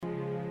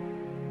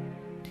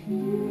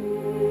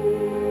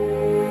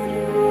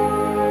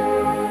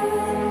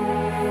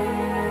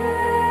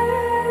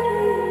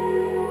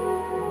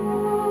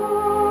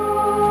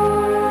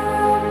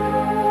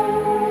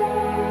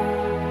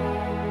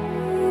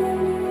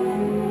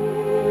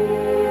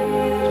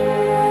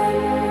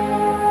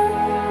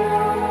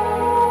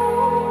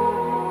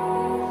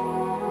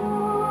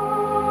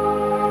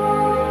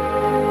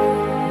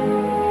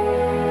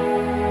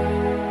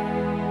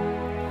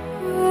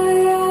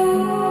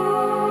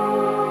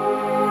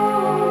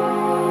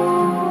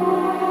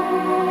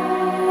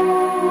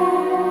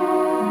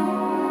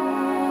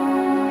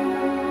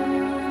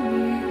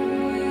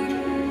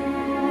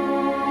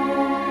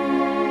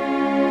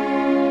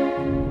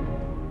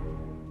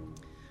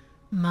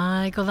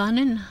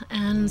Govanen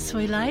and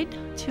Soilide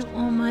to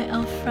all my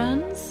elf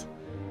friends.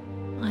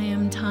 I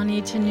am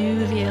Tani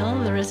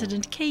Tanuviel, the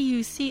resident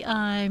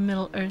KUCI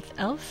Middle-earth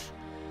elf.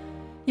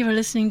 You are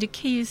listening to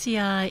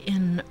KUCI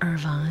in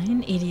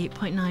Irvine,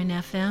 88.9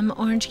 FM,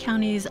 Orange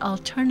County's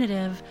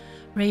alternative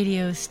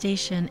radio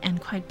station,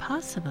 and quite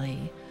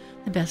possibly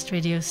the best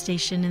radio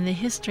station in the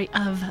history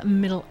of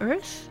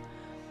Middle-earth.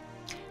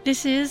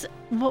 This is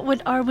What Would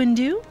Arwen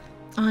Do?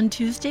 On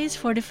Tuesdays,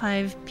 4 to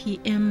 5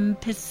 p.m.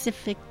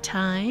 Pacific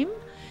Time,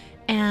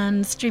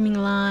 and streaming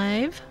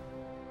live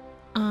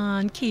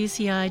on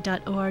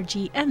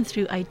KUCI.org and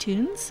through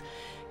iTunes.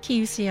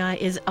 KUCI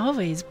is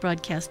always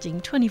broadcasting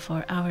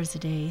 24 hours a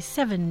day,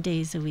 7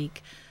 days a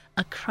week,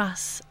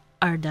 across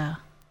Arda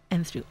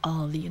and through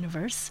all the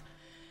universe.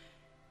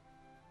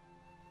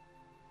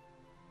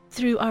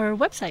 Through our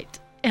website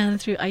and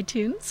through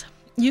iTunes.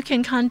 You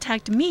can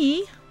contact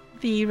me,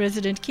 the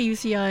resident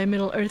KUCI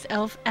Middle-earth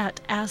elf, at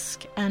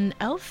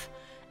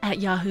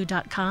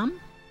askanelf@yahoo.com.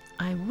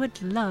 I would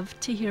love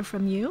to hear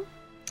from you,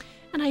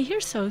 and I hear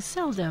so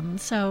seldom,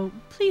 so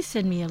please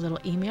send me a little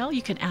email.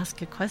 You can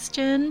ask a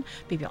question,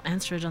 maybe I'll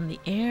answer it on the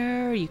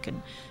air. You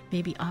can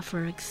maybe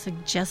offer a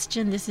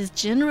suggestion. This is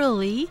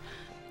generally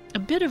a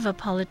bit of a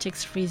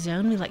politics-free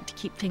zone. We like to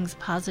keep things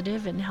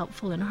positive and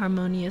helpful and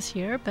harmonious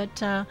here,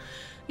 but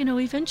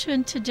we venture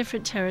into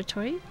different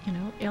territory.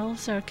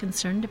 Elves are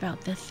concerned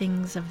about the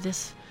things of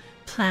this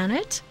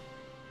planet.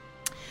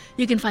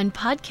 You can find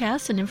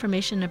podcasts and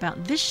information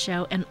about this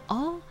show and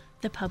all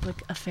the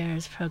public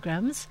affairs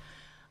programs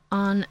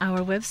on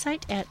our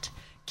website at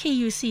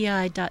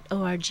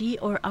kuci.org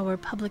or our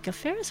public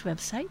affairs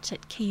website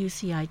at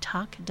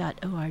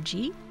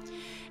kucitalk.org.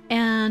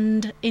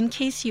 And in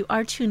case you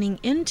are tuning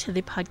into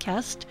the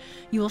podcast,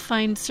 you will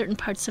find certain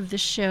parts of the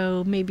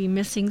show may be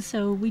missing.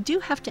 So we do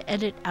have to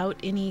edit out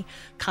any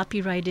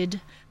copyrighted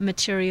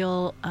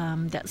material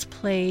that's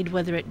played,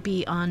 whether it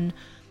be on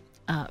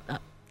a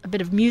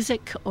bit of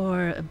music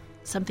or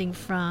something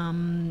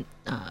from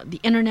the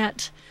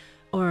internet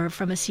or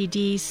from a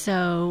CD.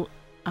 So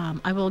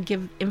I will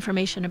give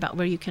information about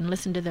where you can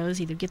listen to those,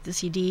 either get the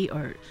CD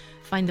or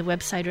find the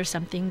website or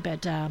something.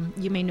 But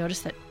you may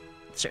notice that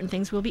certain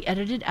things will be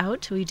edited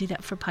out. We do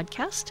that for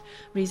podcast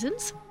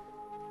reasons.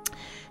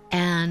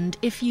 And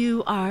if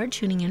you are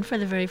tuning in for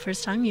the very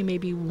first time, you may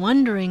be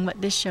wondering what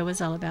this show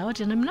is all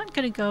about. And I'm not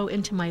going to go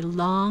into my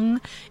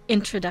long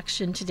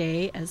introduction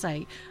today, as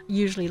I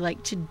usually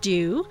like to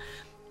do.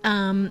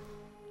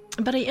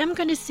 But I am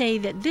going to say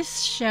that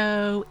this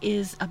show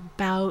is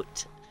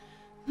about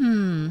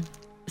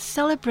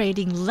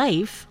celebrating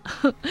life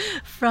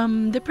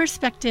from the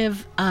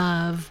perspective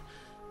of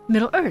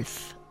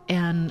Middle-earth.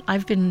 And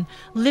I've been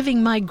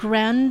living my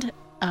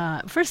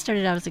first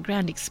started out as a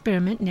grand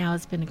experiment, now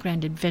it's been a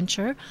grand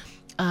adventure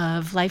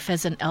of life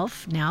as an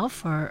elf now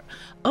for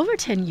over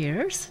 10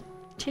 years.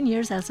 10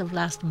 years as of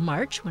last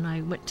March when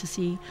I went to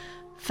see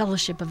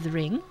Fellowship of the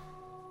Ring.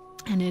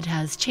 And it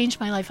has changed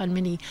my life on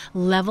many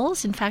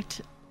levels. In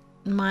fact,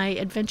 my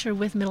adventure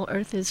with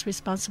Middle-earth is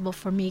responsible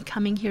for me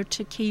coming here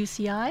to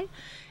KUCI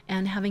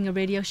and having a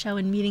radio show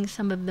and meeting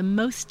some of the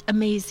most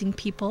amazing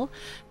people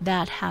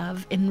that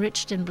have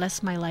enriched and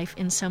blessed my life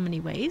in so many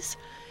ways.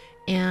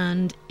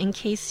 And in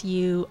case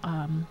you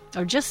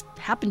or just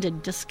happen to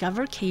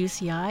discover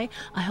KUCI,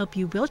 I hope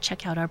you will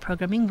check out our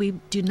programming. We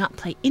do not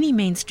play any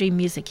mainstream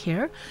music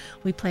here.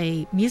 We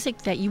play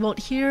music that you won't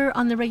hear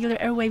on the regular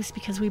airwaves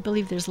because we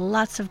believe there's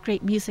lots of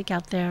great music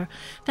out there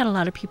that a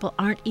lot of people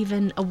aren't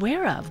even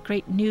aware of.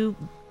 Great new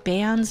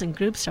bands and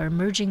groups are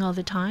emerging all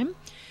the time.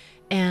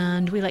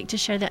 And we like to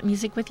share that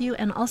music with you.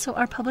 And also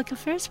our public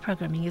affairs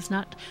programming is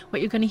not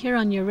what you're going to hear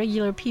on your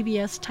regular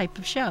PBS type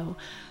of show.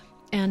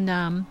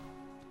 And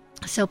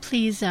so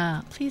please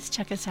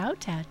check us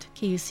out at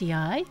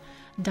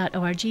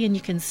kuci.org. And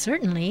you can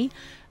certainly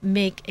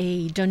make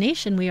a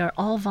donation. We are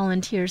all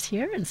volunteers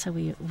here, and so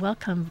we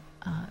welcome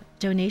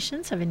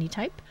donations of any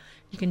type.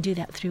 You can do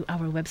that through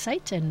our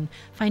website and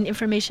find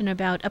information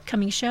about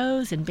upcoming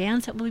shows and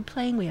bands that we'll be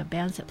playing. We have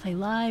bands that play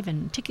live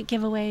and ticket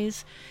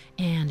giveaways,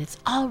 and it's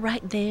all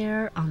right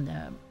there on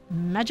the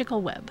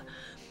magical web.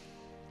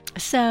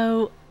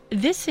 So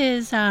this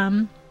is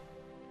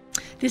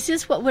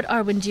What Would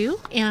Arwen Do?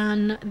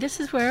 And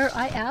this is where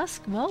I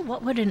ask, well,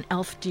 what would an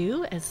elf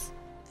do as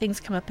things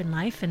come up in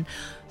life? And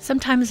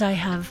sometimes I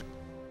have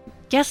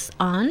guests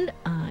on,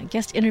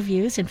 guest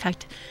interviews. In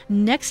fact,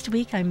 next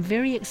week I'm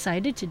very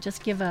excited to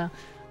just give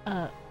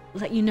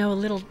let you know a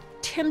little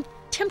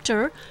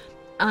tempter.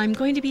 I'm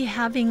going to be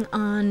having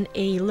on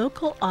a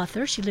local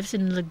author. She lives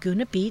in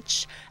Laguna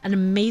Beach, an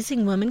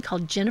amazing woman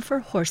called Jennifer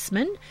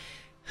Horseman,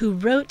 who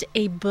wrote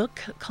a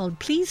book called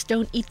Please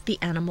Don't Eat the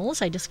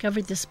Animals. I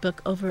discovered this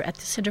book over at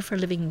the Center for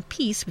Living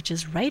Peace, which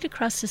is right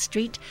across the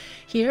street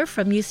here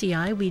from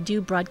UCI. We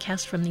do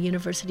broadcast from the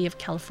University of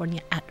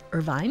California at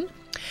Irvine.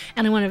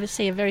 And I want to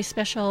say a very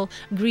special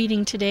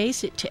greeting today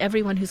to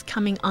everyone who's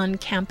coming on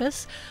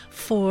campus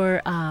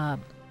for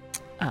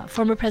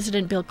former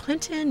President Bill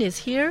Clinton is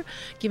here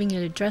giving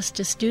an address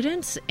to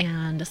students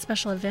and a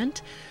special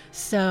event.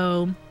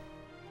 So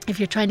if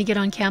you're trying to get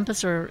on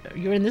campus or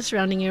you're in the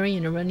surrounding area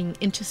and you're running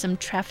into some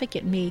traffic,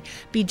 it may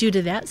be due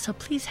to that. So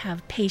please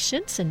have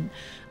patience and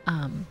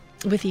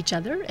with each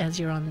other as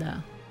you're on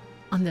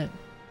the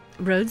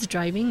roads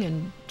driving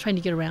and trying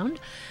to get around.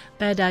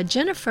 But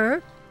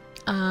Jennifer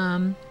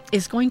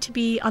is going to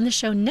be on the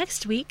show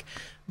next week.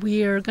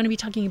 We're going to be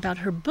talking about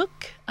her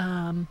book,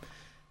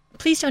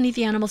 Please Don't Eat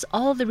the Animals,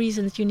 All the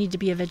Reasons You Need to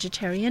Be a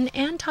Vegetarian,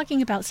 and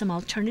talking about some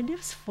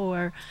alternatives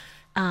for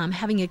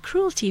having a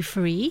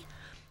cruelty-free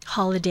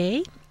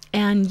holiday,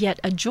 and yet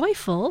a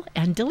joyful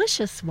and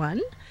delicious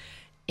one,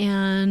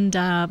 and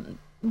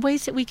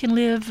ways that we can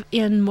live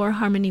in more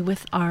harmony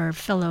with our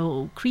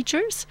fellow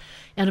creatures.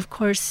 And of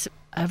course,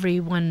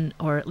 everyone,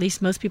 or at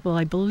least most people,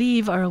 I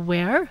believe, are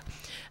aware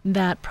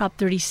that Prop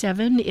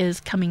 37 is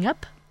coming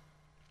up,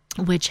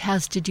 which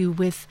has to do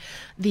with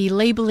the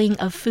labeling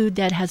of food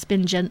that has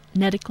been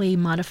genetically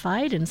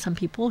modified, and some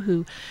people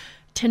who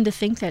tend to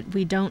think that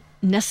we don't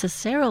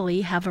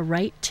necessarily have a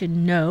right to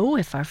know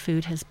if our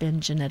food has been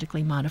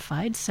genetically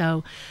modified.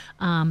 So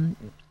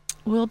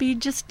we'll be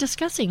just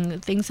discussing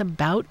things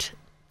about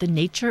the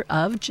nature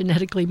of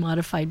genetically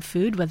modified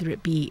food, whether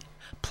it be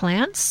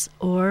plants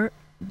or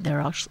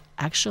they're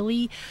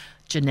actually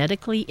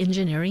genetically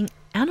engineering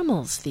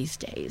animals these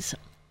days,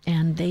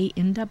 and they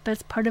end up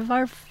as part of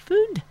our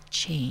food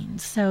chain.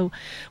 So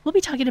we'll be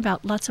talking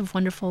about lots of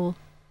wonderful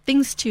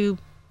things to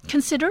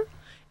consider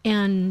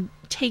and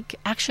take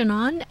action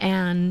on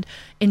and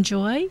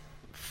enjoy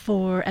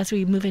for as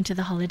we move into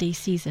the holiday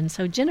season.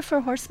 So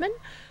Jennifer Horseman,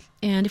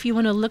 and if you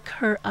want to look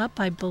her up,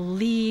 I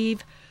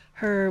believe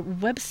her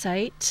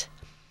website,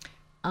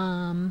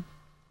 I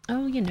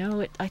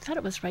thought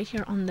it was right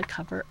here on the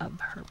cover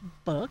of her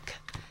book,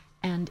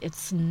 and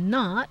it's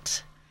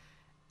not.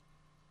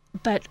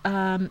 But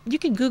you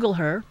can Google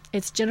her.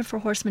 It's Jennifer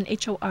Horseman,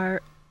 Horsman,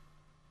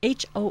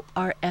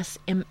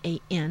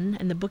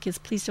 and the book is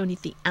Please Don't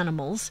Eat the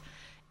Animals.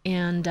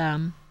 And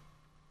I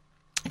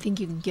think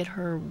you can get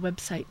her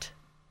website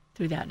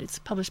through that. It's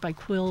published by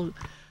Quill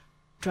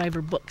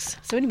Driver Books.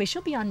 So anyway,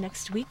 she'll be on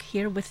next week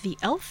here with the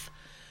Elf.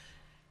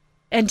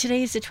 And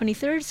today is the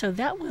 23rd, so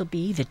that will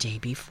be the day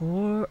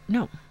before...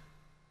 No.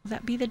 Will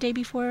that be the day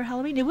before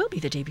Halloween? It will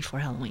be the day before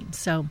Halloween.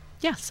 So,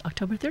 yes,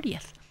 October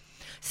 30th.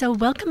 So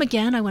welcome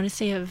again. I want to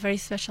say a very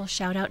special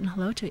shout out and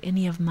hello to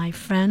any of my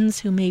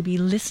friends who may be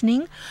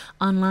listening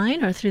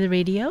online or through the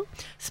radio.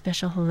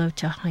 Special hello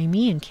to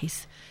Jaime in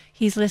case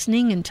he's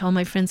listening, and to all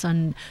my friends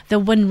on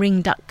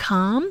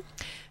theonering.com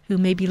who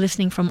may be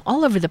listening from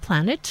all over the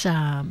planet,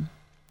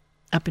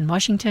 up in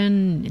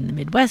Washington, in the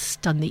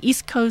Midwest, on the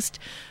East Coast,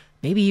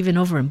 maybe even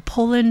over in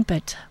Poland,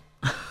 but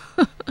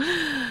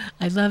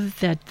I love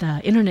that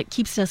the internet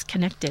keeps us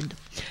connected.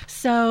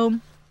 So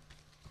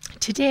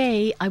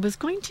today I was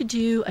going to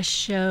do a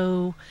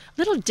show a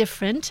little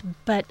different,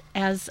 but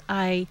as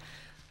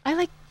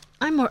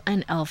I'm more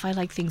an elf. I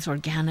like things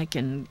organic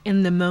and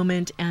in the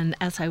moment. And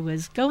as I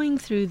was going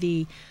through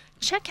the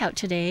checkout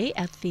today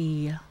at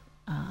the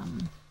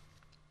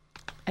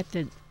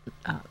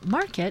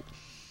market,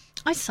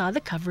 I saw the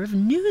cover of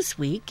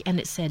Newsweek, and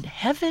it said,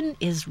 "Heaven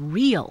is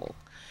Real,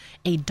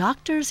 a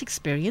Doctor's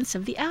Experience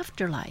of the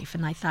Afterlife."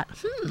 And I thought,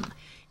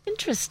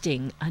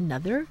 interesting.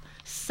 Another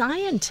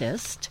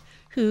scientist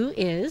who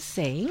is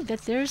saying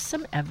that there's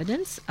some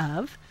evidence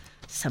of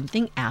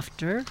something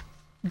after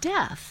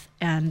death.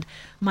 And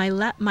the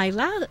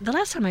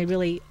last time I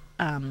really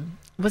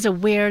was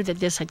aware that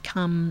this had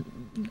come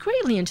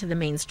greatly into the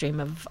mainstream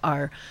of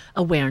our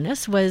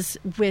awareness was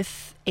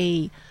with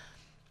a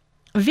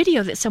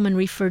video that someone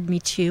referred me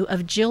to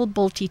of Jill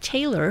Bolte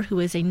Taylor, who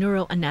is a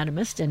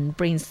neuroanatomist and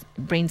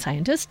brain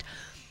scientist,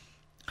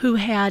 who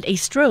had a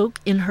stroke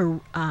in her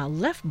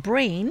left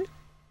brain.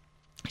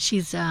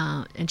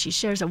 And she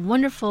shares a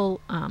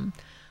wonderful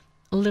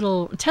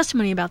little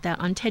testimony about that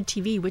on TED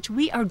TV, which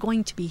we are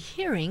going to be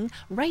hearing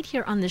right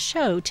here on the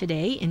show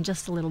today in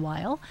just a little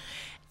while.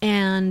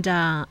 And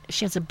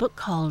she has a book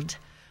called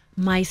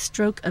My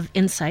Stroke of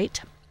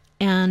Insight.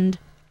 And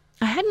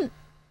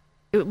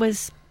it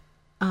was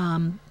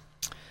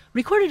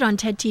recorded on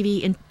TED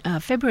TV in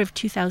February of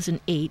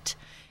 2008.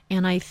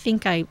 And I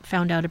think I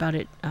found out about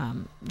it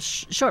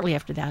shortly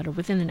after that or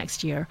within the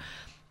next year.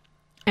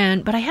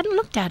 But I hadn't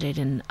looked at it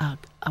in a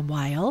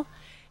while.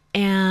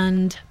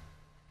 And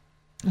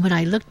when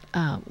I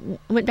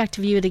went back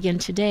to view it again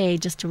today,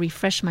 just to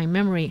refresh my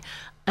memory,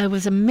 I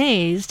was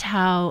amazed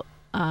how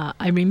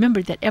I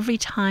remembered that every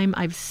time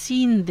I've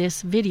seen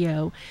this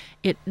video,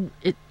 it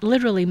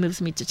literally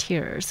moves me to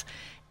tears.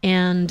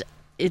 And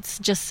it's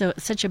just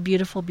such a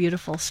beautiful,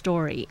 beautiful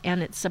story.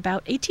 And it's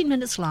about 18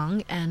 minutes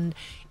long. And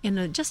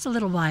in just a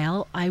little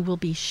while, I will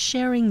be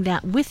sharing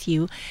that with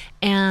you.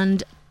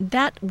 And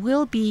that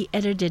will be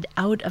edited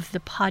out of the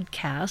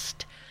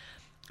podcast.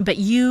 But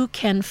you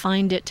can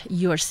find it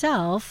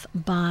yourself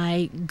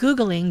by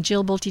Googling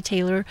Jill Bolte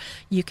Taylor.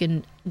 You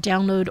can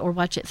download or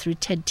watch it through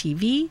TED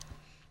TV,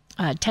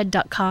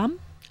 TED.com,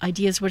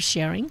 Ideas Worth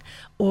Sharing,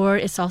 or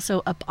it's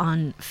also up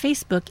on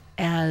Facebook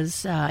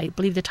as, I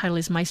believe the title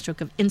is My Stroke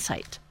of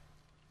Insight.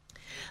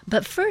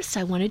 But first,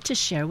 I wanted to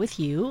share with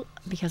you,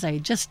 because I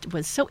just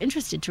was so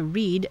interested to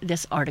read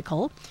this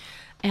article,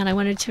 and I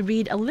wanted to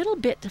read a little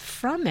bit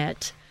from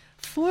it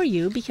for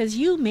you, because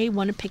you may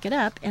want to pick it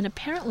up. And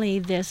apparently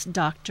this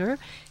doctor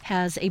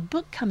has a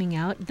book coming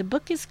out. The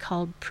book is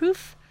called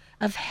Proof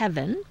of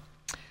Heaven,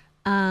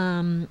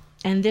 and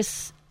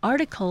this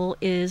article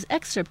is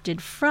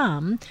excerpted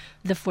from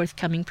the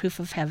forthcoming Proof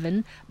of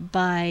Heaven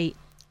by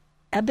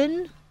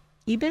Eben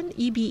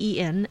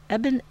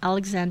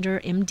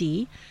Alexander,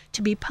 MD,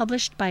 to be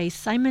published by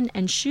Simon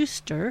 &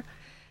 Schuster,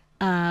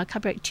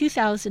 copyright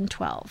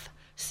 2012.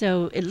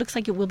 So it looks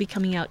like it will be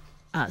coming out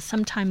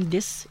sometime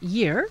this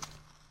year,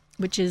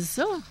 which is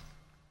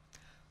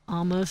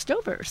almost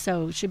over.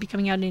 So it should be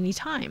coming out any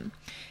time.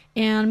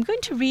 And I'm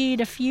going to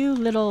read a few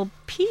little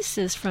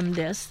pieces from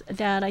this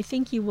that I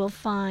think you will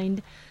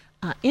find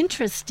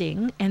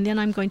interesting, and then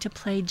I'm going to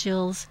play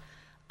Jill's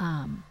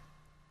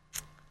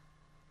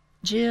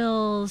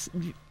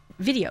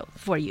video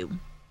for you.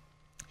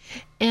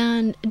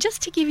 And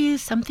just to give you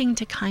something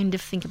to kind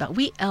of think about,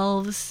 we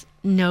elves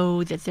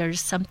know that there's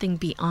something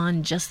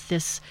beyond just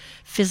this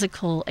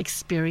physical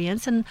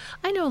experience. And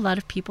I know a lot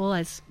of people,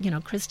 as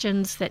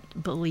Christians,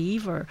 that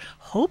believe or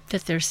hope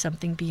that there's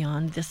something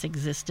beyond this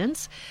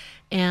existence.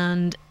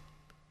 And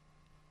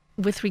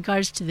with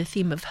regards to the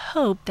theme of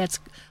hope, that's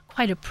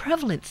quite a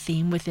prevalent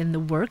theme within the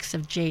works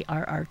of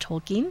J.R.R.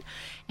 Tolkien.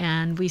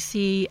 And we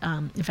see,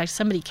 in fact,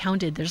 somebody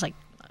counted, there's a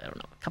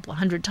couple of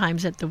hundred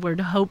times that the word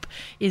hope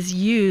is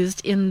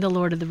used in The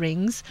Lord of the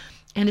Rings.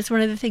 And it's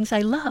one of the things I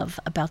love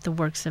about the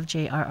works of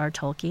J.R.R.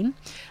 Tolkien,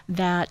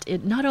 that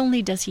it not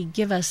only does he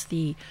give us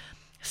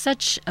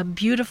such a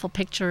beautiful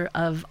picture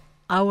of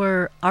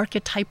our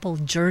archetypal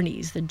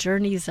journeys, the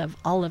journeys of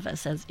all of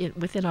us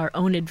within our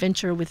own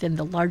adventure, within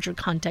the larger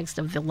context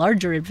of the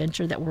larger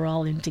adventure that we're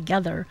all in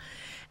together.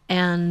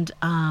 And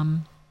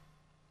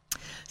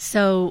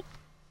so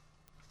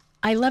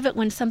I love it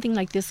when something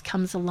like this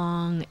comes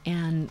along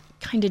and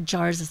kind of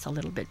jars us a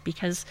little bit,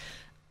 because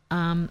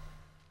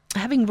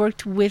having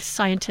worked with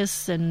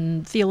scientists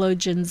and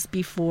theologians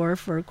before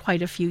for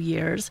quite a few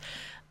years,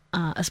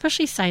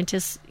 especially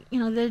scientists,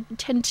 they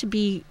tend to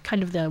be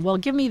kind of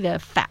give me the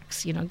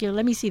facts,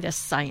 let me see the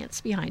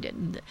science behind it,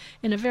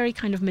 in a very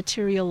kind of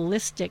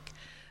materialistic,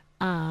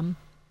 not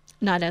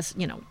as,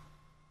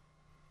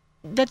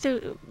 that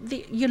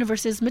the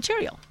universe is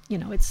material,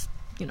 it's,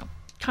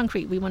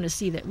 concrete. We want to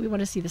see that. We want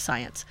to see the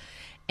science.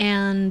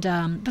 And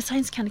but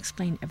science can't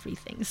explain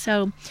everything.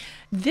 So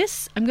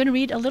I'm going to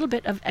read a little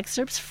bit of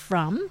excerpts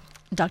from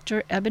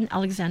Dr. Eben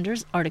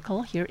Alexander's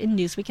article here in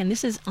Newsweek. And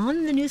this is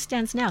on the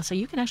newsstands now. So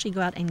you can actually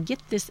go out and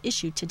get this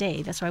issue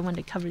today. That's why I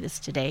wanted to cover this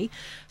today,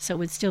 so it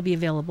would still be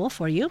available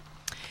for you.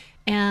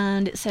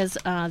 And it says,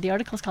 the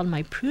article is called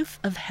My Proof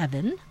of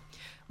Heaven.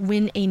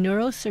 When a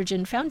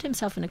neurosurgeon found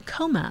himself in a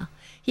coma,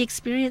 he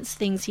experienced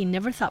things he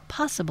never thought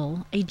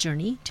possible, a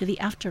journey to the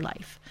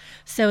afterlife.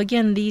 So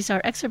again, these are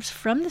excerpts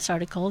from this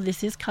article.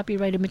 This is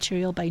copyrighted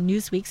material by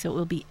Newsweek, so it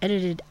will be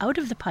edited out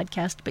of the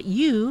podcast, but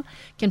you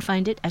can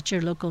find it at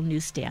your local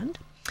newsstand.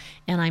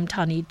 And I'm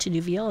Tani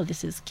Tenuviel.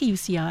 This is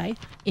KUCI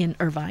in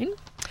Irvine.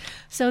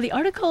 So the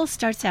article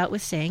starts out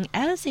with saying,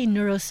 as a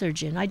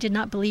neurosurgeon, I did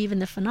not believe in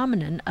the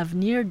phenomenon of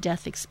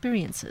near-death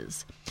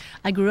experiences.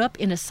 I grew up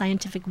in a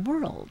scientific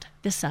world,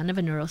 the son of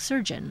a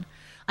neurosurgeon.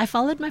 I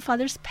followed my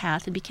father's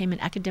path and became an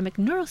academic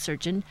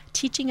neurosurgeon,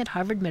 teaching at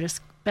Harvard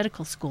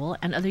Medical School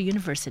and other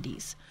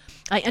universities.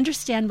 I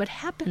understand what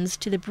happens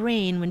to the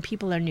brain when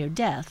people are near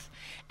death,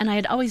 and I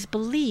had always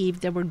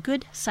believed there were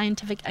good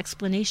scientific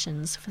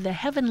explanations for the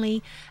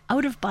heavenly,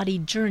 out-of-body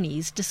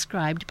journeys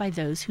described by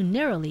those who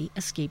narrowly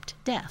escaped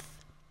death.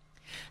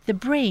 The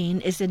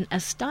brain is an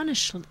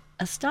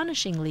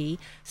astonishingly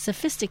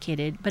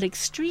sophisticated but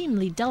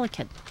extremely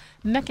delicate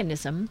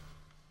mechanism.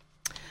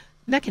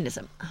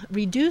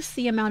 Reduce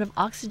the amount of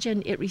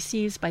oxygen it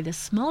receives by the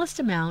smallest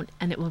amount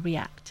and it will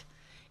react.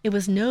 It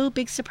was no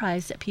big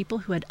surprise that people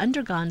who had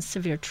undergone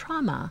severe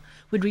trauma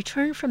would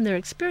return from their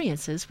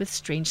experiences with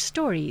strange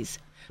stories,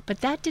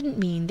 but that didn't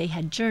mean they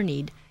had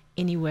journeyed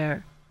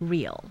anywhere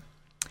real.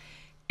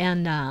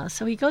 And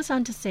so he goes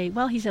on to say,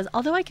 he says,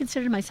 although I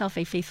considered myself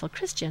a faithful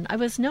Christian, I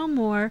was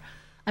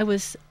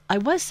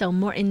so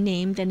more in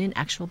name than in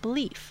actual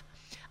belief.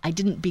 I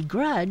didn't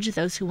begrudge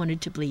those who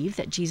wanted to believe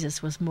that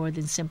Jesus was more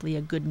than simply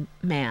a good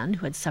man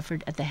who had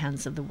suffered at the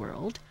hands of the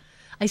world.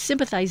 I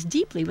sympathized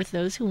deeply with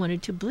those who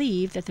wanted to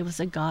believe that there was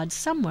a God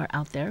somewhere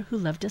out there who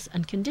loved us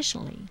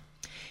unconditionally.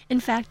 In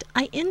fact,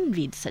 I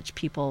envied such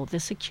people the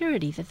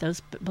security that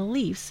those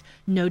beliefs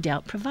no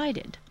doubt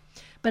provided.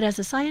 But as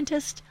a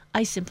scientist,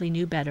 I simply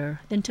knew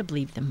better than to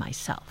believe them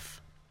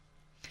myself.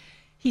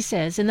 He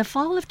says, in the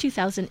fall of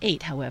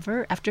 2008,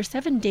 however, after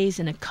 7 days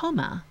in a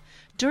coma,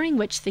 during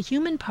which the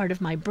human part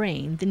of my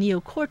brain, the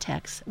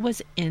neocortex,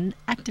 was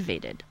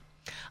inactivated,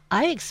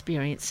 I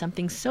experienced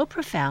something so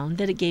profound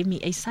that it gave me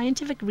a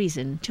scientific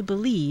reason to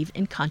believe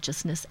in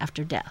consciousness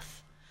after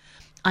death.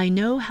 I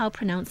know how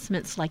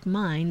pronouncements like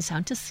mine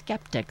sound to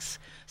skeptics,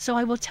 so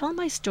I will tell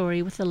my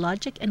story with the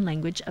logic and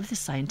language of the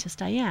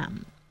scientist I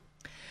am.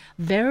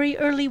 Very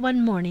early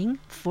one morning,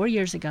 4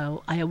 years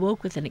ago, I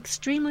awoke with an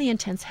extremely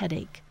intense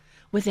headache.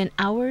 Within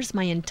hours,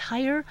 my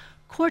entire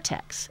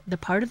cortex, the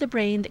part of the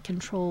brain that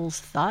controls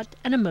thought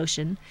and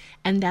emotion,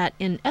 and that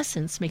in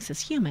essence makes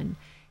us human,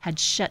 had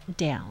shut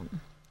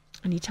down.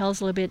 And he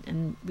tells a little bit,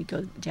 and we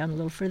go down a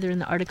little further in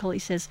the article. He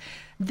says,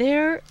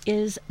 there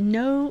is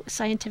no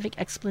scientific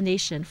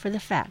explanation for the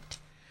fact.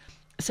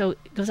 So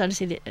it goes on to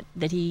say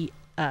that he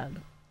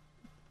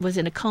was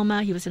in a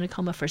coma. He was in a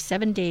coma for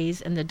 7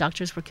 days, and the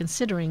doctors were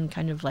considering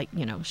kind of like,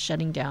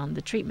 shutting down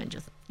the treatment,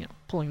 just,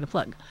 pulling the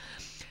plug.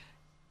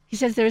 He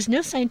says there is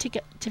no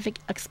scientific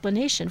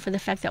explanation for the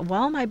fact that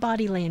while my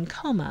body lay in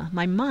coma,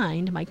 my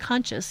mind, my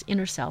conscious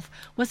inner self,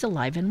 was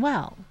alive and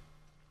well.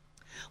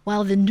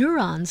 While the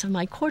neurons of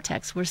my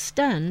cortex were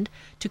stunned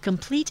to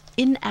complete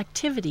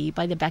inactivity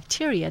by the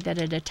bacteria that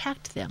had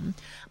attacked them,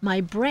 my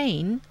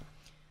brain-free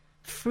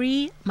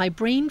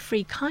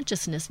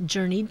consciousness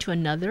journeyed to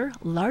another,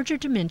 larger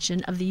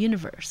dimension of the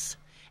universe,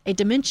 a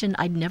dimension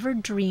I'd never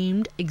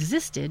dreamed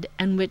existed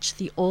and which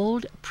the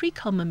old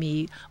pre-coma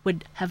me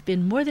would have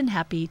been more than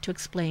happy to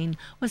explain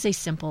was a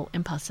simple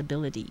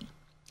impossibility.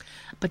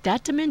 But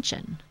that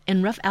dimension,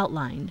 in rough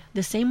outline,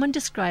 the same one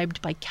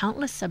described by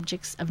countless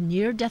subjects of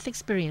near-death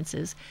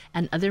experiences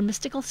and other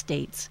mystical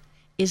states,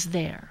 is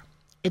there.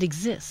 It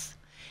exists.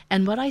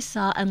 And what I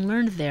saw and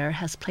learned there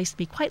has placed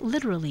me quite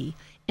literally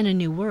in a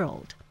new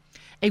world.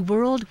 A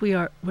world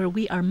where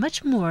we are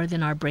much more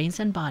than our brains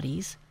and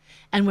bodies,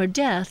 and where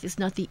death is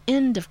not the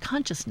end of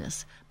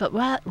consciousness, but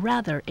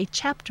rather a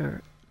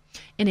chapter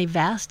in a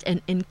vast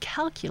and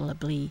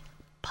incalculably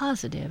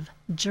positive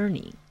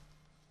journey.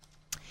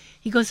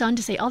 He goes on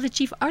to say all the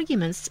chief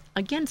arguments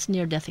against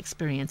near-death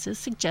experiences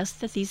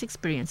suggest that these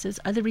experiences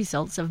are the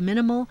results of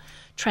minimal,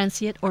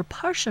 transient, or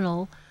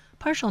partial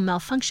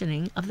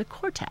malfunctioning of the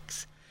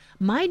cortex.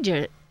 My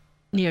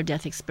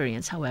near-death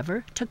experience,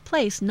 however, took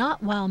place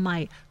not while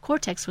my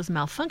cortex was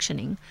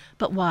malfunctioning,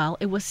 but while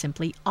it was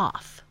simply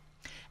off.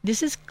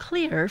 This is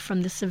clear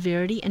from the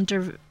severity and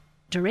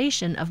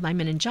duration of my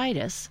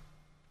meningitis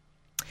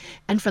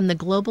and from the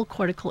global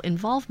cortical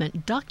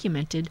involvement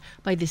documented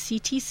by the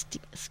CT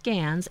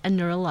scans and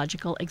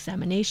neurological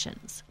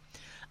examinations.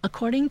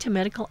 According to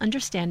medical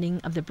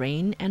understanding of the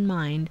brain and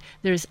mind,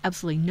 there is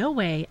absolutely no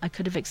way I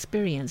could have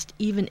experienced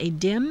even a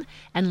dim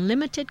and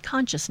limited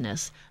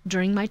consciousness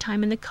during my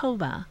time in the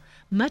coma,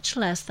 much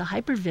less the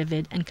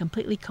hyper-vivid and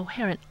completely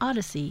coherent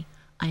odyssey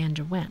I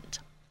underwent.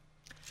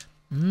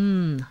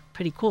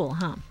 Pretty cool,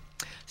 huh?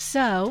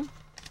 So,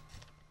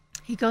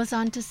 he goes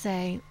on to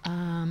say,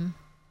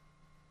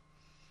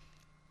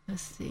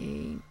 let's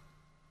see.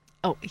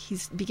 He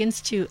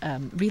begins to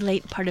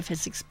relate part of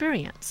his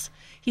experience.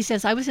 He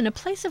says, I was in a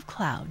place of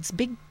clouds,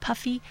 big,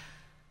 puffy,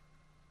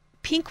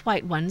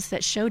 pink-white ones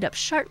that showed up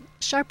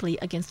sharply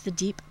against the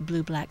deep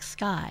blue-black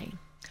sky.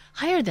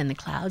 Higher than the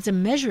clouds,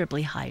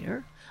 immeasurably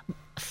higher,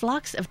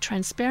 flocks of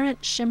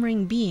transparent,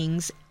 shimmering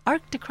beings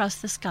arced across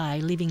the sky,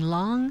 leaving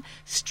long,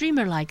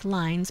 streamer-like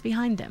lines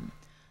behind them.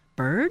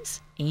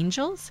 Birds?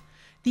 Angels?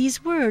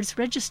 These words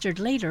registered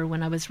later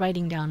when I was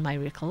writing down my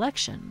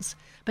recollections,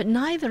 but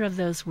neither of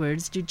those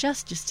words do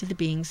justice to the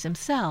beings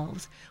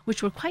themselves,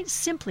 which were quite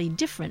simply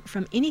different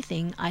from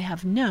anything I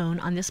have known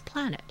on this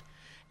planet.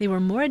 They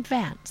were more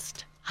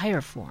advanced,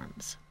 higher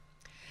forms.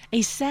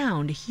 A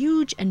sound,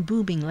 huge and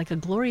booming like a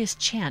glorious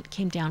chant,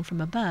 came down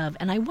from above,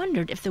 and I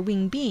wondered if the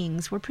winged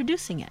beings were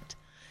producing it.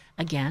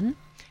 Again,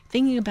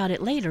 thinking about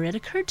it later, it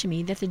occurred to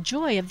me that the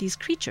joy of these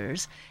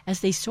creatures, as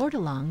they soared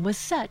along, was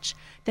such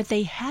that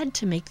they had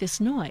to make this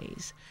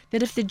noise,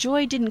 that if the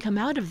joy didn't come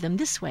out of them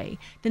this way,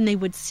 then they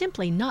would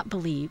simply not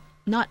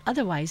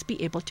otherwise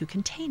be able to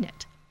contain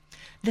it.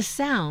 The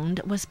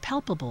sound was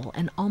palpable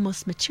and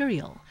almost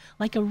material,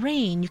 like a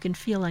rain you can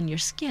feel on your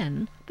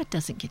skin, but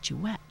doesn't get you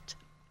wet.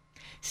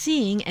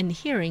 Seeing and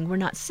hearing were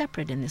not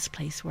separate in this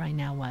place where I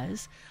now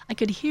was. I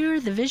could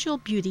hear the visual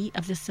beauty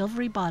of the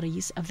silvery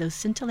bodies of those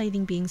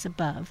scintillating beings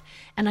above,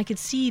 and I could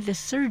see the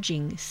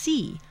surging,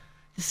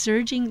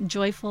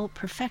 joyful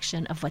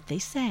perfection of what they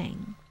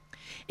sang.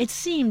 It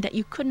seemed that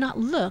you could not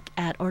look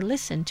at or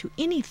listen to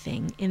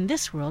anything in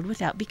this world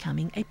without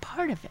becoming a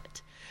part of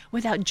it,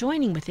 without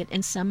joining with it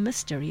in some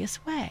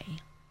mysterious way.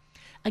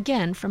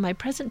 Again, from my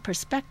present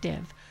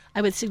perspective,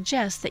 I would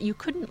suggest that you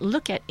couldn't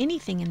look at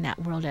anything in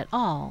that world at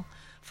all,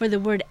 for the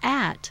word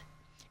at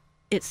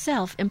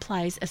itself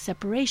implies a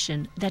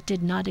separation that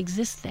did not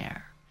exist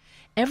there.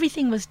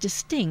 Everything was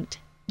distinct,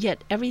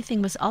 yet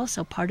everything was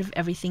also part of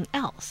everything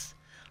else,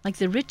 like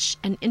the rich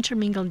and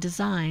intermingled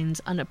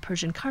designs on a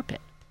Persian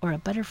carpet or a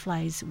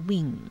butterfly's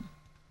wing.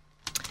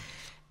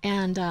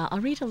 And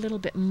I'll read a little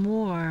bit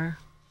more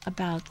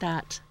about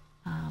that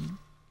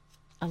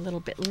a little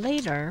bit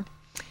later.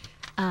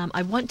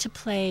 I want to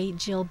play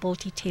Jill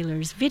Bolte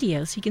Taylor's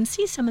video so you can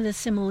see some of the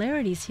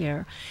similarities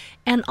here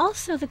and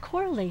also the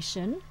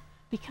correlation,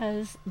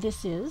 because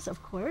this is,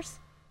 of course,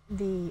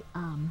 the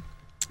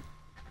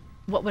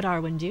What Would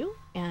Arwen Do?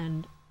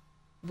 And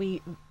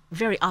we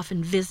very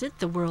often visit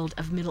the world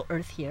of Middle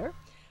Earth here.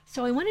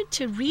 So I wanted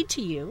to read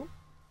to you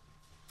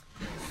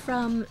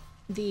from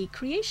the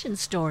creation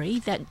story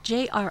that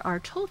J.R.R.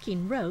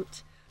 Tolkien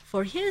wrote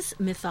for his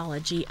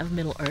mythology of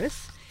Middle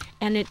Earth.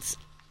 And it's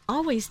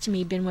always, to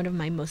me, been one of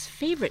my most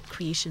favorite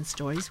creation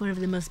stories, one of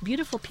the most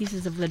beautiful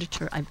pieces of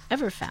literature I've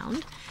ever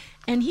found.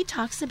 And he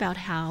talks about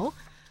how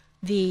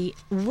the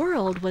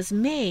world was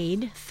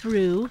made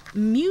through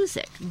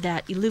music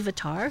that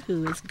Iluvatar,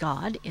 who is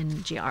God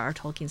in J.R.R.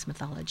 Tolkien's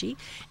mythology,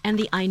 and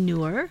the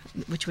Ainur,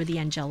 which were the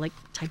angelic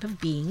type of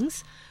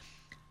beings,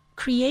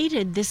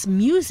 created this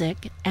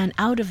music, and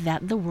out of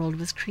that the world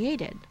was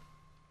created.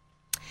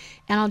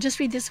 And I'll just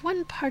read this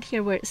one part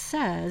here where it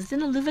says,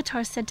 Then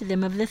Iluvatar said to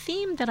them, Of the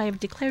theme that I have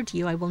declared to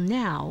you, I will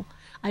now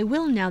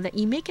that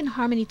ye make in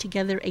harmony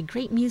together a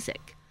great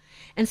music.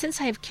 And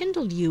since I have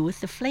kindled you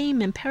with the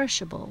flame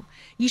imperishable,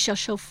 ye shall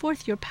show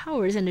forth your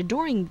powers in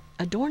adorning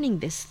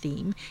this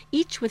theme,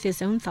 each with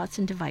his own thoughts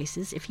and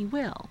devices, if he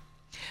will.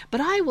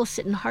 But I will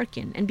sit and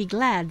hearken, and be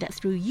glad that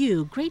through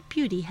you great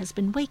beauty has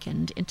been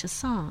wakened into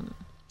song.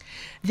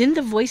 Then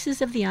the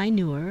voices of the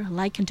Ainur,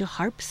 like unto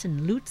harps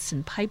and lutes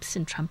and pipes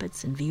and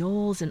trumpets and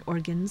viols and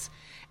organs,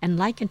 and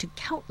like unto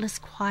countless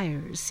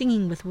choirs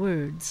singing with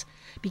words,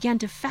 began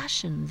to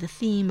fashion the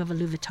theme of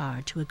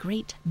Iluvatar to a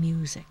great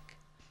music.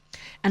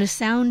 And a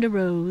sound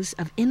arose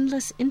of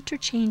endless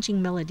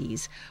interchanging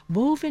melodies,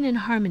 woven in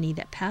harmony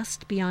that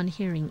passed beyond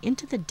hearing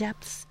into the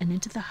depths and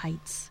into the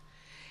heights.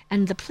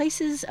 And the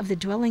places of the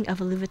dwelling of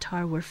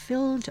Iluvatar were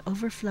filled to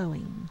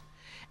overflowing,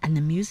 and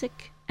the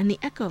music and the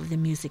echo of the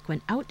music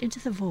went out into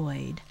the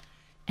void,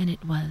 and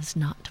it was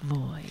not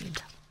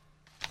void.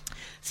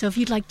 So if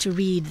you'd like to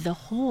read the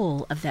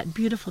whole of that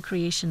beautiful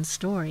creation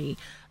story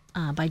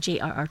by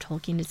J.R.R.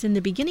 Tolkien, it's in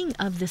the beginning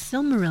of the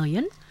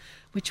Silmarillion,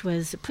 which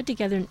was put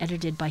together and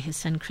edited by his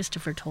son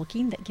Christopher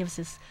Tolkien, that gives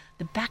us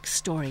the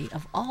backstory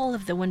of all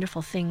of the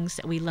wonderful things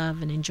that we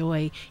love and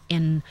enjoy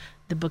in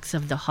the books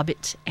of The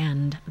Hobbit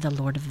and The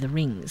Lord of the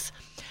Rings.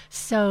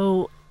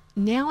 So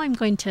now I'm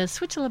going to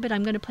switch a little bit.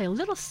 I'm going to play a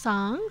little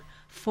song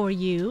for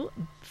you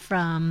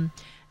from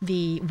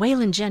the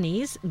Waylon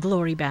Jennings,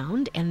 Glory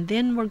Bound, and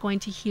then we're going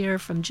to hear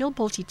from Jill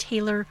Bolte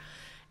Taylor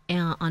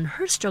on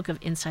her stroke of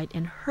insight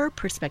and her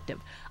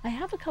perspective. I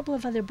have a couple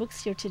of other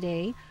books here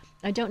today.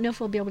 I don't know if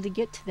we'll be able to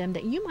get to them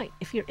that you might,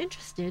 if you're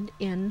interested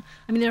in.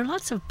 I mean, there are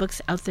lots of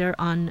books out there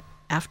on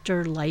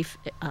afterlife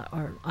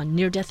or on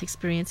near-death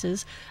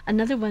experiences.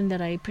 Another one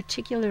that I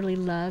particularly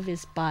love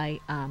is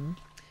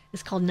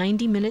it's called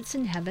 90 Minutes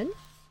in Heaven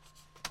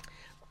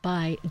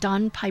by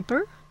Don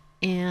Piper,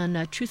 and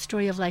A True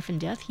Story of Life and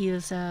Death.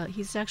 He's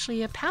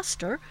actually a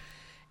pastor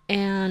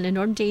and an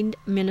ordained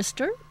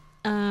minister.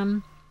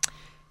 And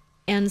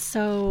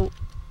so,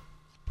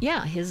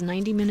 yeah, his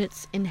 90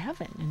 minutes in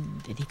heaven,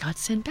 and then he got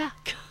sent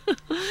back.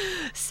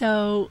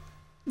 So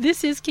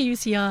this is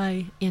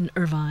KUCI in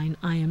Irvine.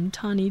 I am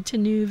Tani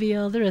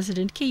Tenuviel, the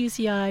resident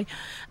KUCI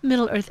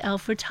Middle Earth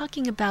Elf. We're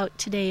talking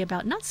today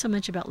about not so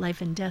much about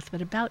life and death,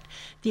 but about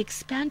the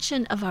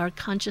expansion of our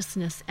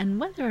consciousness and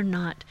whether or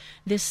not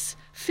this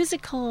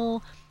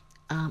physical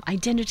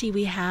identity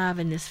we have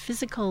and this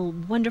physical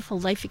wonderful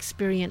life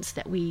experience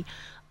that we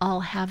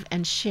all have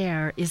and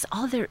share is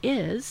all there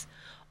is,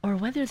 or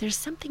whether there's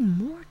something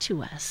more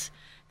to us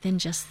than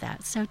just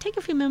that. So take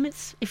a few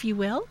moments, if you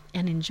will,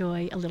 and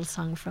enjoy a little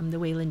song from the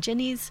Waylon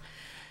Jennings.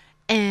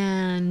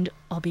 And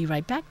I'll be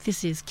right back.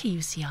 This is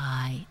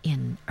KUCI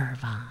in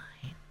Irvine.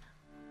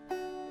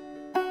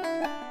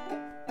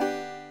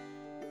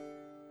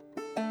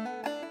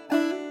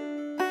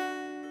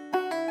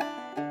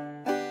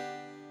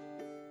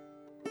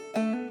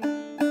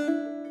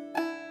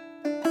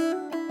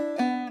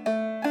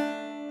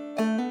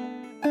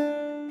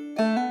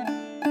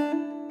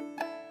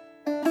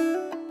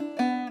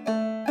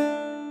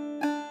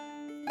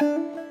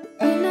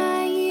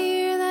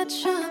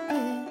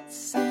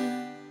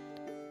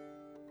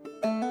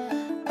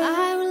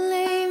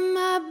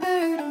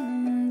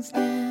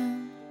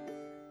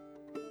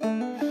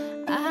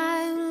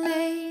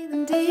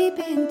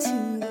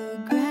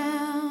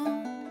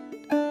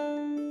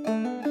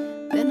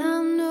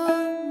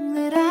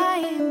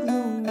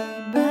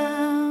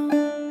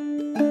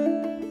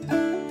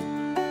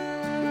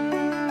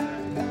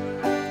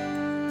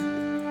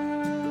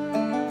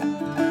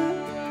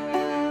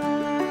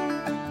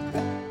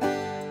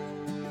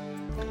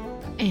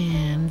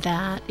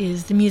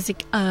 the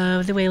music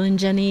of the Waylon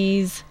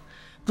Jennings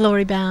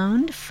Glory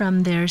Bound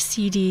from their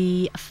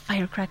CD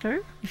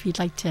Firecracker. If you'd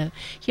like to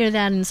hear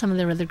that and some of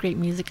their other great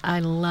music, I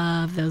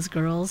love those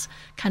girls.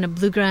 Kind of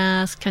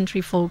bluegrass,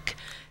 country folk,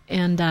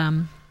 and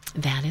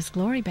that is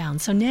Glory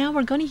Bound. So now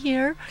we're going to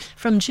hear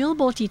from Jill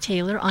Bolte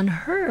Taylor on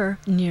her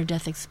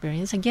near-death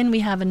experience. Again,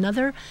 we have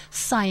another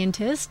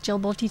scientist.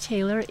 Jill Bolte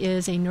Taylor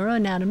is a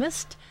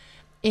neuroanatomist,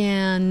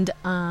 and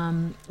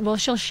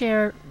she'll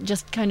share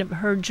just kind of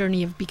her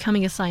journey of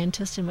becoming a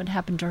scientist and what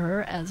happened to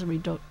her as a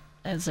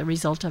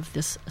result of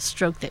this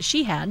stroke that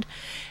she had,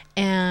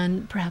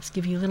 and perhaps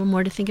give you a little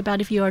more to think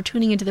about. If you are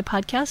tuning into the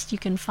podcast, you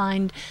can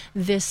find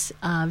this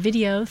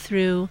video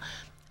through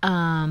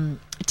TED.com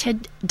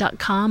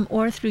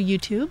or through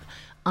YouTube.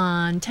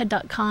 On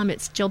TED.com,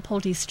 it's Jill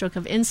Bolte's Stroke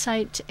of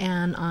Insight,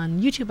 and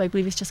on YouTube, I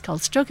believe it's just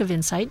called Stroke of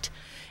Insight.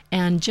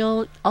 And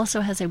Jill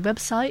also has a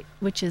website,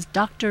 which is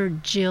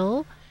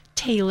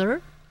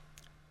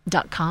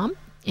drjilltaylor.com.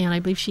 And I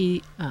believe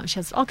she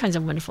has all kinds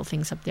of wonderful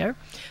things up there.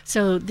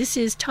 So this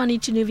is Tawny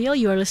Tenuvial.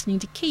 You are listening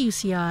to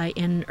KUCI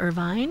in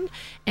Irvine.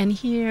 And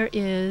here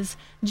is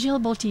Jill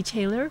Bolte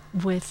Taylor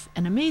with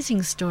an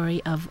amazing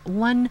story of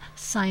one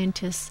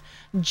scientist's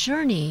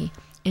journey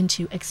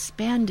into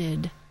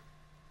expanded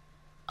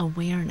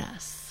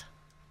awareness.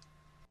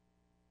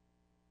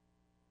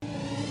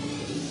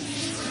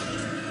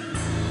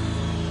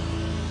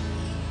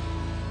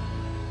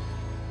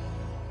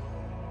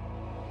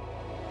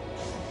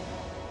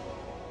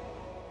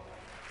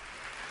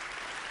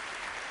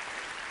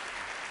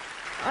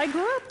 I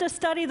grew up to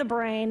study the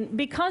brain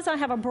because I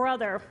have a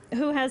brother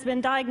who has been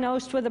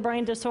diagnosed with a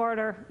brain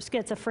disorder,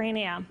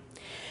 schizophrenia.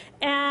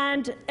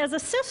 And as a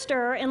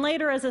sister and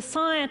later as a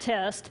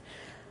scientist,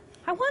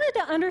 I wanted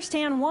to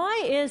understand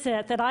why is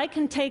it that I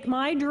can take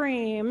my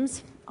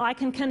dreams, I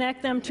can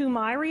connect them to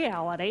my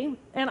reality,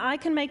 and I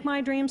can make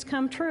my dreams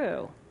come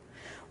true.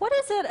 What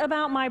is it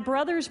about my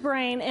brother's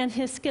brain and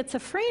his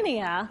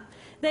schizophrenia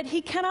that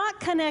he cannot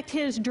connect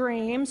his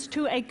dreams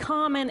to a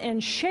common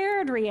and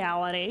shared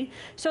reality,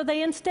 so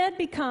they instead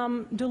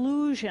become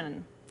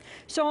delusion?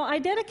 So I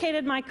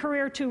dedicated my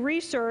career to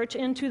research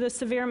into the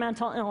severe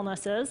mental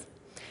illnesses,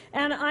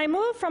 and I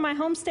moved from my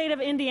home state of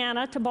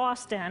Indiana to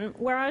Boston,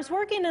 where I was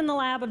working in the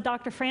lab of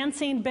Dr.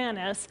 Francine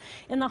Benes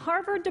in the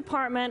Harvard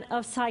Department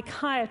of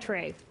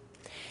Psychiatry.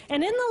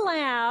 And in the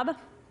lab,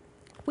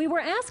 we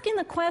were asking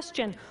the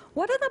question,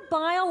 what are the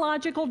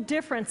biological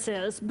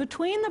differences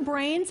between the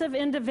brains of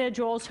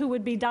individuals who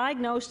would be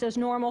diagnosed as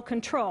normal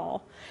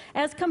control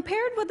as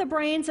compared with the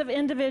brains of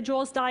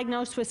individuals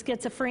diagnosed with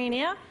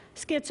schizophrenia,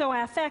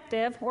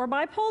 schizoaffective, or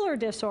bipolar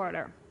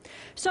disorder?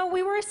 So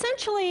we were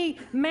essentially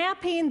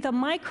mapping the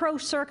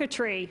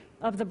microcircuitry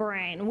of the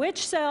brain,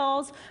 which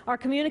cells are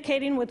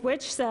communicating with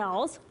which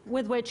cells,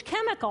 with which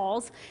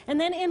chemicals, and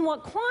then in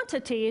what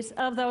quantities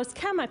of those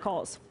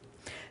chemicals.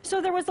 So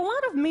there was a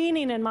lot of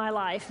meaning in my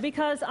life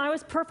because I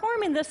was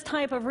performing this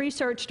type of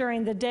research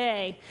during the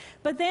day.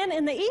 But then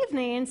in the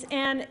evenings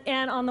and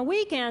on the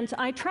weekends,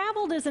 I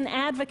traveled as an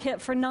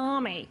advocate for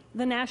NAMI,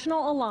 the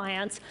National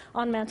Alliance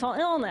on Mental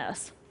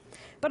Illness.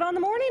 But on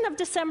the morning of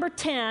December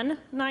 10,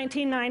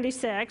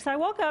 1996, I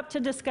woke up to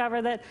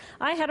discover that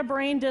I had a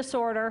brain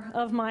disorder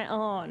of my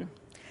own.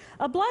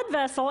 A blood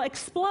vessel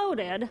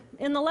exploded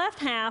in the left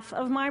half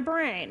of my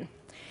brain.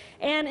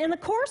 And in the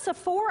course of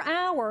 4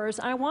 hours,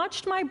 I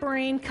watched my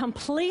brain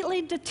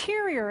completely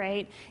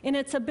deteriorate in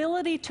its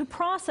ability to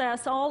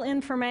process all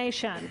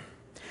information.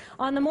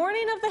 On the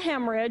morning of the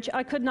hemorrhage,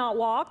 I could not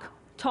walk,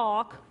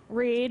 talk,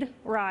 read,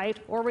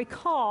 write, or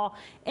recall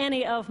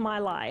any of my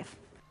life.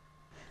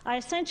 I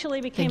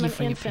essentially became an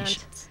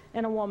infant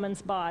in a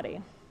woman's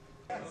body.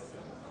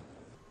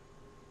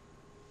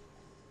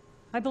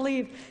 I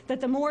believe that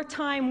the more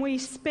time we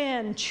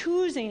spend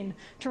choosing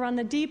to run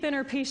the deep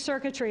inner peace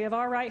circuitry of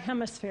our right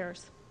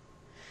hemispheres,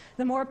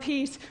 the more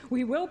peace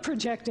we will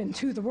project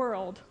into the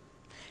world,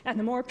 and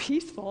the more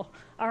peaceful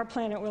our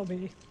planet will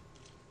be.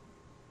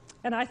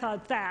 And I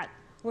thought that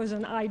was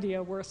an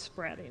idea worth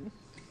spreading.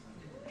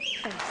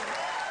 Thank you.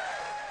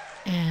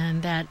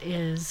 And that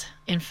is,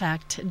 in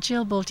fact,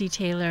 Jill Bolte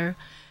Taylor,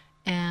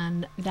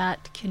 and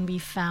that can be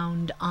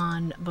found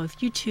on both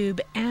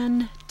YouTube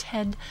and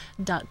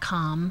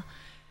TED.com.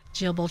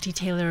 Jill Bolte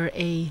Taylor,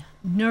 a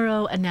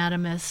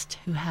neuroanatomist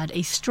who had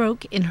a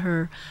stroke in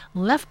her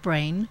left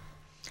brain,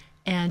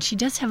 and she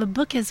does have a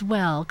book as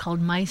well called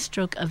My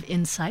Stroke of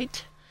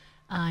Insight.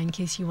 In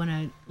case you want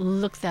to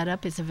look that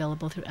up, it's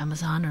available through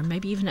Amazon or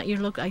maybe even at your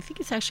local. I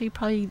think it's actually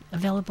probably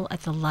available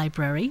at the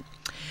library.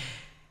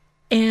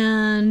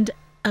 And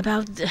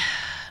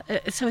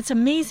so it's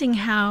amazing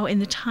how in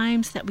the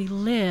times that we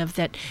live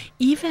that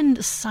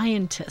even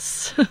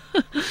scientists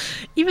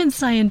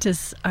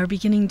are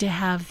beginning to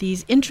have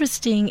these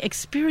interesting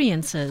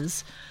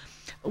experiences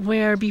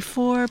where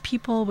before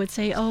people would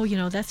say, oh,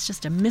 that's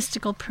just a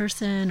mystical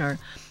person, or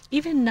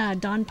even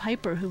Don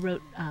Piper, who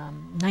wrote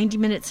 90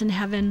 Minutes in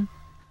Heaven,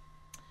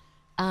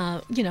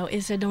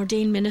 is an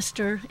ordained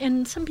minister.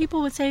 And some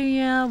people would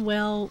say,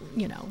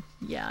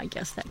 I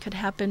guess that could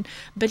happen.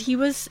 But he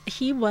was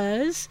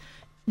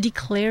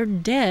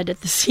declared dead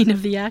at the scene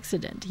of the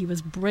accident. He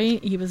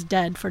was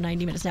dead for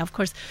 90 minutes. Now, of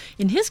course,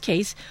 in his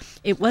case,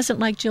 it wasn't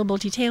like Jill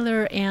Bolte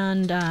Taylor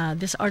and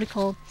this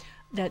article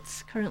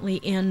that's currently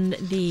in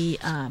the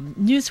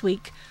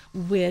Newsweek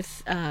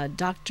with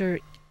Dr.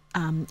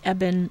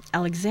 Eben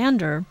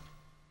Alexander,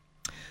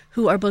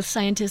 who are both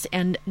scientists,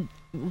 and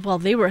while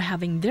they were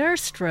having their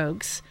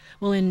strokes,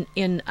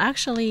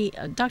 actually,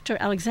 Dr.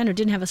 Alexander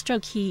didn't have a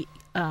stroke. He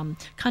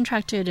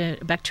contracted a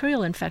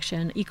bacterial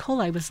infection. E.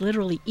 coli was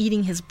literally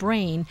eating his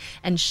brain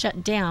and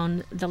shut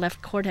down the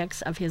left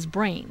cortex of his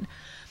brain.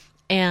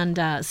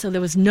 And so there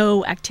was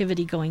no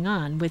activity going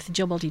on. With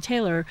Jill Bolte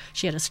Taylor,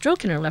 she had a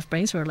stroke in her left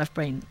brain, so her left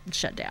brain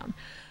shut down.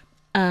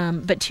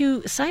 But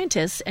two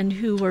scientists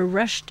who were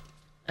rushed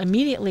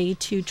immediately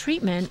to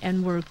treatment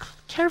and were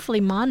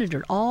carefully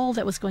monitored. All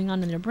that was going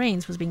on in their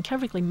brains was being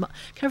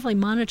carefully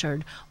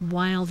monitored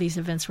while these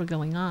events were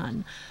going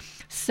on.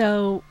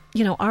 So,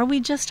 are we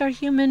just our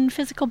human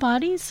physical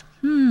bodies?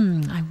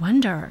 I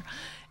wonder.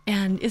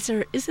 And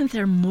isn't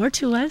there more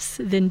to us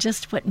than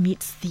just what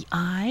meets the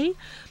eye?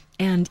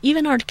 And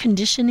even our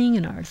conditioning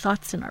and our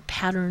thoughts and our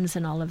patterns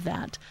and all of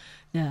that.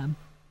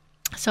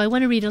 So I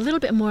want to read a little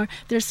bit more.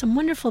 There's some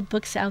wonderful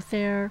books out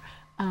there.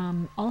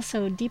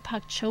 Also,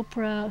 Deepak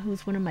Chopra,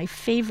 who's one of my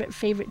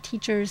favorite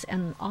teachers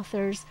and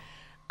authors,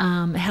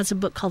 has a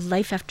book called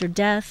Life After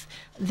Death.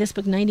 This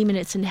book, 90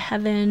 Minutes in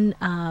Heaven,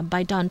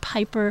 by Don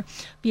Piper,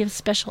 be of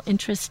special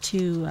interest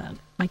to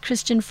my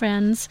Christian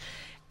friends.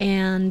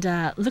 And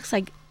looks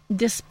like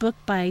this book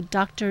by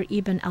Dr.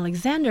 Eben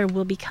Alexander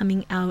will be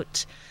coming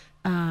out.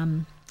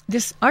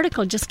 This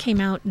article just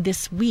came out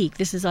this week.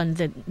 This is on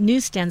the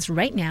newsstands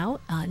right now,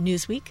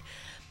 Newsweek,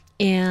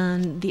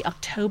 and the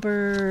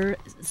October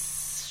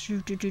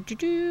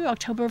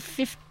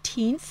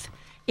 15th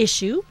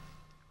issue.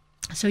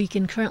 So you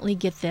can currently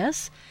get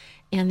this,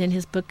 and then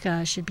his book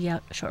should be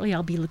out shortly.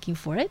 I'll be looking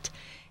for it.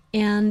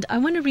 And I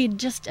want to read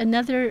just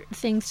another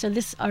thing. So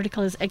this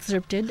article is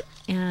excerpted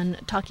and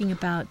talking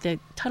about, the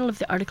title of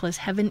the article is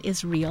Heaven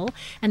is Real.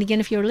 And again,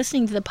 if you're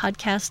listening to the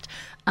podcast,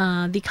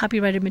 the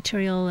copyrighted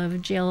material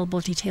of Jill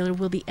Bolte Taylor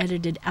will be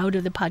edited out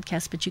of the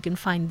podcast, but you can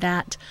find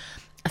that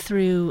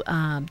through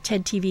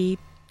TED TV,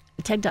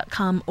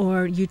 TED.com,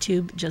 or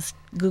YouTube. Just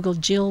Google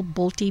Jill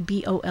Bolte,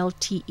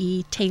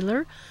 Bolte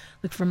Taylor.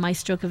 Look for My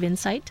Stroke of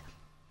Insight.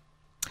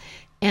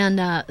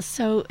 And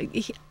so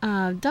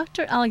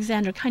Dr.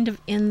 Alexander kind of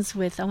ends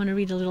with, I want to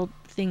read a little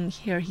thing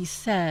here. He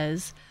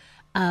says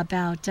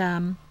about,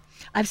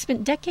 I've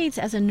spent decades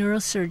as a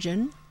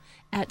neurosurgeon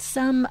at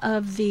some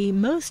of the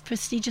most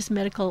prestigious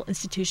medical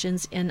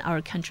institutions in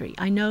our country.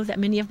 I know that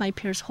many of my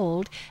peers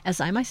hold,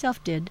 as I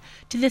myself did,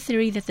 to the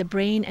theory that the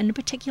brain, and in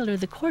particular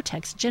the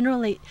cortex,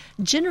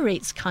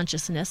 generates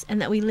consciousness,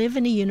 and that we live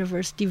in a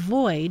universe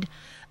devoid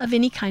of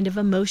any kind of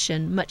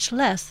emotion, much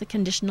less the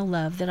conditional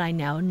love that I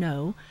now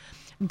know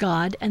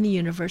God and the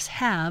universe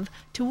have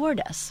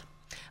toward us.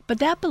 But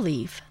that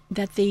belief,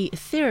 that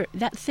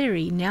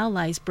theory now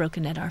lies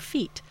broken at our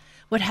feet.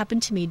 What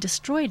happened to me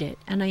destroyed it,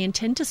 and I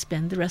intend to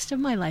spend the rest of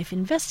my life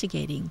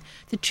investigating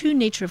the true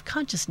nature of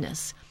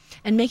consciousness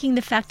and making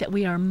the fact that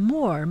we are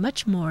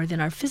much more than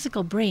our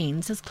physical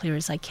brains as clear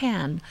as I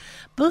can,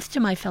 both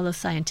to my fellow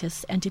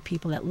scientists and to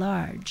people at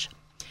large.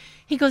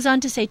 He goes on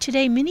to say,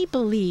 today many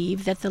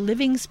believe that the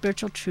living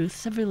spiritual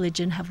truths of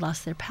religion have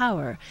lost their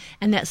power,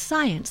 and that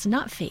science,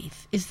 not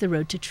faith, is the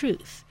road to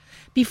truth.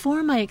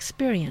 Before my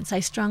experience, I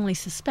strongly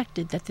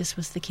suspected that this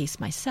was the case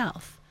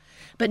myself.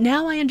 But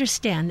now I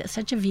understand that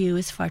such a view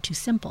is far too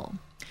simple.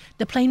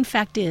 The plain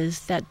fact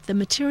is that the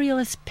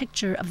materialist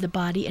picture of the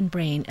body and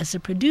brain as the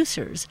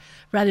producers,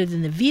 rather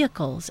than the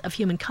vehicles of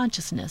human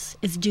consciousness,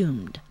 is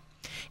doomed.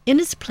 In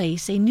its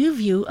place, a new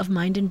view of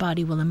mind and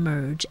body will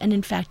emerge, and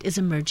in fact is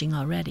emerging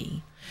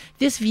already.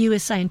 This view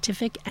is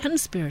scientific and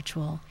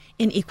spiritual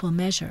in equal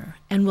measure,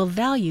 and will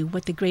value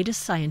what the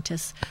greatest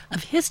scientists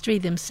of history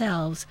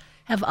themselves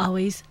have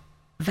always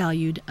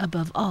valued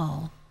above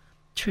all,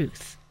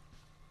 truth.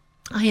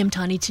 I am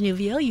Tani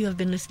Tenuvio. You have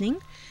been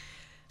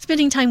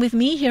spending time with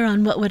me here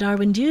on What Would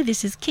Arwen Do?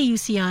 This is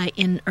KUCI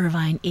in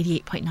Irvine,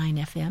 88.9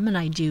 FM, and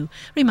I do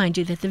remind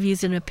you that the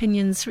views and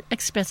opinions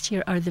expressed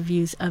here are the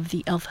views of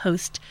the ELF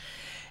host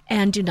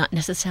and do not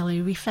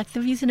necessarily reflect the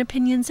views and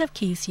opinions of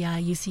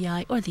KUCI,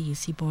 UCI, or the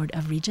UC Board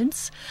of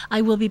Regents.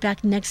 I will be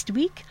back next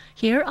week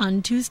here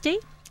on Tuesday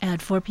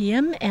at 4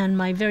 p.m., and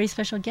my very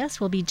special guest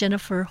will be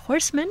Jennifer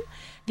Horstman,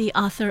 the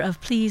author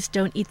of Please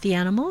Don't Eat the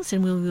Animals,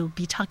 and we will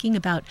be talking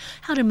about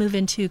how to move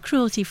into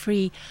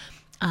cruelty-free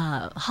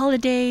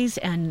holidays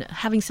and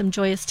having some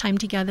joyous time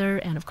together.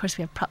 And of course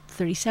we have Prop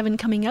 37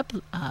 coming up,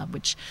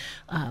 which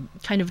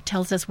kind of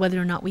tells us whether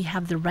or not we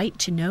have the right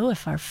to know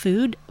if our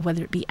food,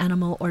 whether it be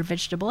animal or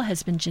vegetable,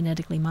 has been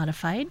genetically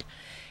modified.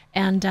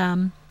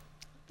 And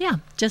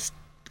just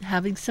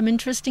having some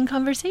interesting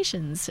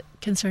conversations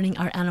concerning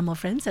our animal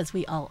friends, as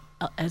we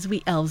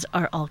elves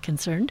are all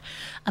concerned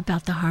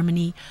about the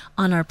harmony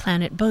on our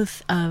planet,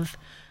 both of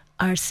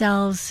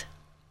ourselves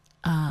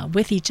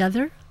with each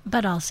other,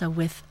 but also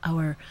with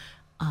our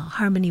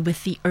harmony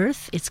with the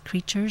earth, its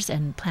creatures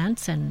and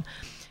plants and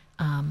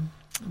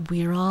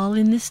we're all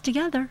in this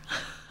together.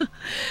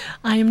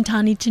 I am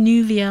Tani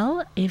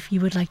Tanuviel. If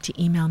you would like to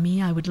email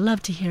me, I would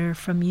love to hear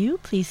from you.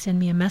 Please send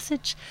me a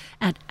message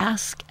at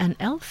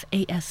askanelf,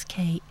 ASKANELF,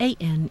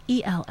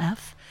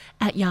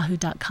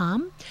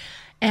 @yahoo.com.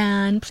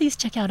 And please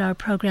check out our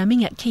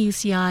programming at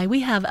KUCI. We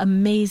have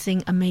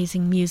amazing,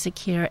 amazing music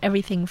here.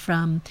 Everything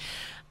from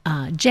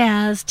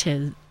jazz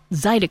to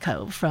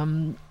Zydeco,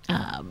 from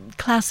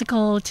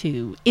classical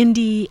to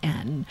indie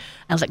and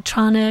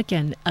electronic.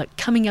 And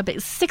coming up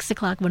at 6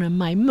 o'clock, one of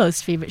my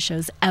most favorite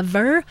shows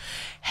ever,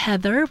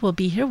 Heather will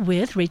be here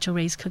with Rachel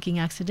Ray's Cooking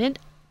Accident.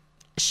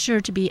 Sure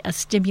to be a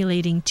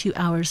stimulating 2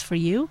 hours for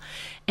you.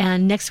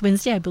 And next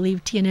Wednesday, I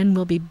believe TNN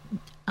will be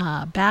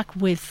back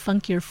with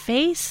Funk Your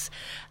Face,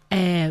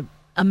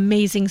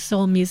 amazing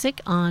soul music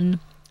on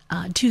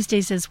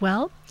Tuesdays as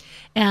well.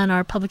 And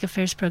our public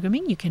affairs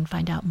programming, you can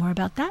find out more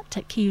about that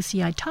at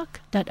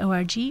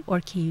kucitalk.org or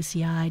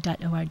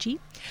kuci.org.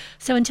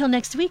 So until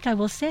next week, I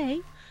will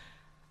say,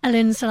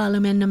 Alin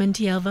salalumen namen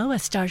tielvo, a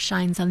star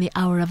shines on the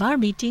hour of our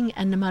meeting,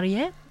 and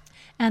Namarie.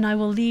 And I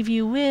will leave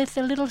you with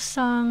a little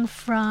song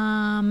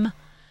from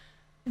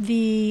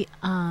the,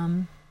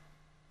 well,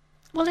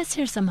 let's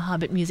hear some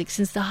Hobbit music,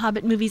 since the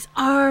Hobbit movies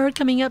are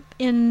coming up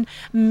in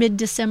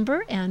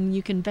mid-December, and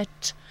you can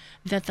bet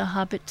that the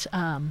Hobbit,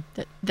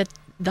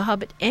 The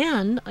Hobbit,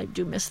 and I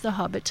do miss The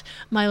Hobbit,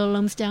 Milo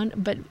Loamstown,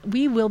 but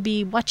we will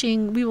be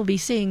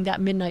seeing that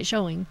midnight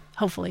showing,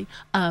 hopefully,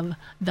 of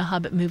the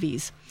Hobbit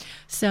movies.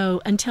 So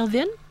until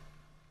then,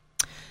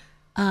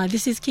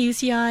 this is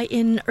KUCI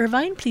in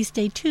Irvine. Please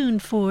stay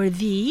tuned for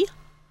the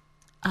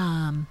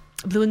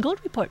Blue and Gold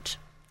Report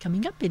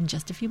coming up in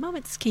just a few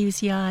moments.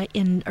 KUCI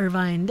in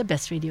Irvine, the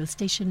best radio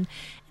station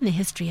in the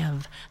history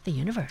of the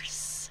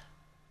universe.